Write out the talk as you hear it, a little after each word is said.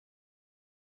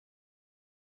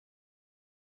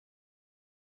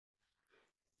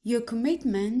Your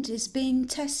commitment is being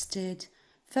tested,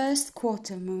 first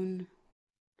quarter moon.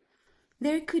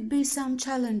 There could be some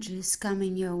challenges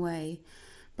coming your way,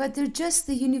 but they're just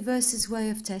the universe's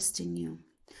way of testing you.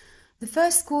 The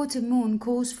first quarter moon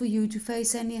calls for you to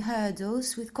face any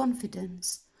hurdles with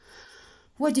confidence.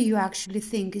 What do you actually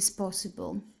think is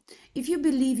possible? If you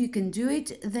believe you can do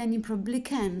it, then you probably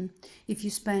can. If you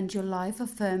spend your life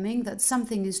affirming that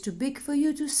something is too big for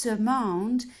you to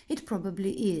surmount, it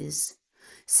probably is.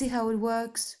 See how it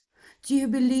works? Do you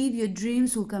believe your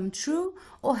dreams will come true,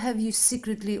 or have you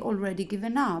secretly already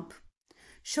given up?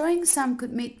 Showing some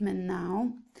commitment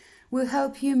now will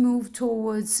help you move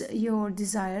towards your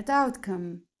desired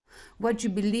outcome. What you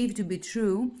believe to be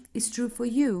true is true for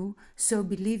you, so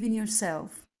believe in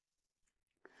yourself.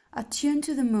 Attune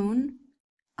to the moon,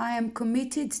 I am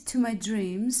committed to my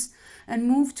dreams and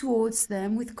move towards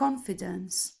them with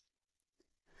confidence.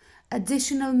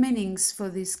 Additional meanings for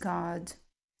this card.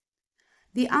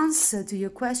 The answer to your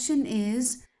question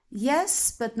is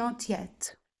yes, but not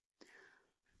yet.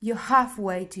 You're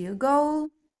halfway to your goal.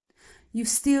 You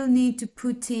still need to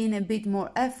put in a bit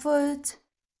more effort.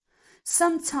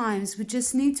 Sometimes we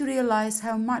just need to realize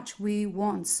how much we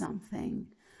want something,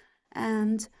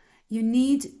 and you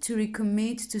need to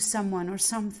recommit to someone or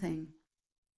something.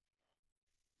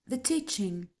 The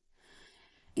teaching.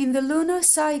 In the lunar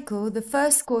cycle, the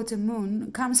first quarter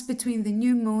moon comes between the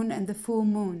new moon and the full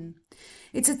moon.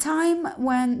 It's a time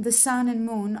when the sun and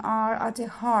moon are at a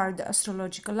hard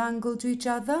astrological angle to each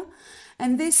other,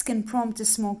 and this can prompt a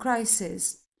small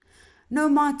crisis. No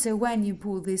matter when you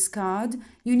pull this card,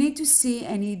 you need to see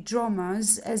any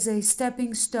dramas as a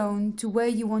stepping stone to where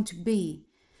you want to be.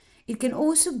 It can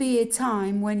also be a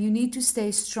time when you need to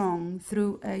stay strong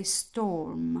through a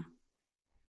storm.